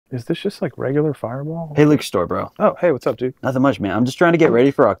Is this just like regular Fireball? Hey, liquor store, bro. Oh, hey, what's up, dude? Nothing much, man. I'm just trying to get ready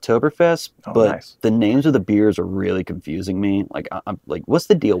for Oktoberfest, Oh, but nice. the names of the beers are really confusing me. Like, I'm like, what's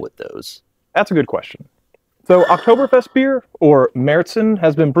the deal with those? That's a good question. So, Oktoberfest beer, or Märzen,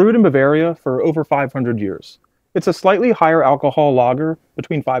 has been brewed in Bavaria for over 500 years. It's a slightly higher alcohol lager,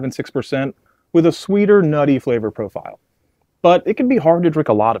 between 5 and 6%, with a sweeter, nutty flavor profile. But it can be hard to drink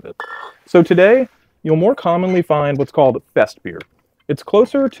a lot of it. So today, you'll more commonly find what's called Fest beer. It's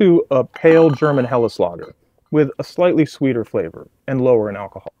closer to a pale German Helles lager, with a slightly sweeter flavor and lower in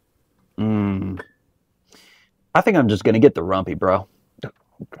alcohol. Mm. I think I'm just gonna get the rumpy, bro. Oh,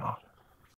 God.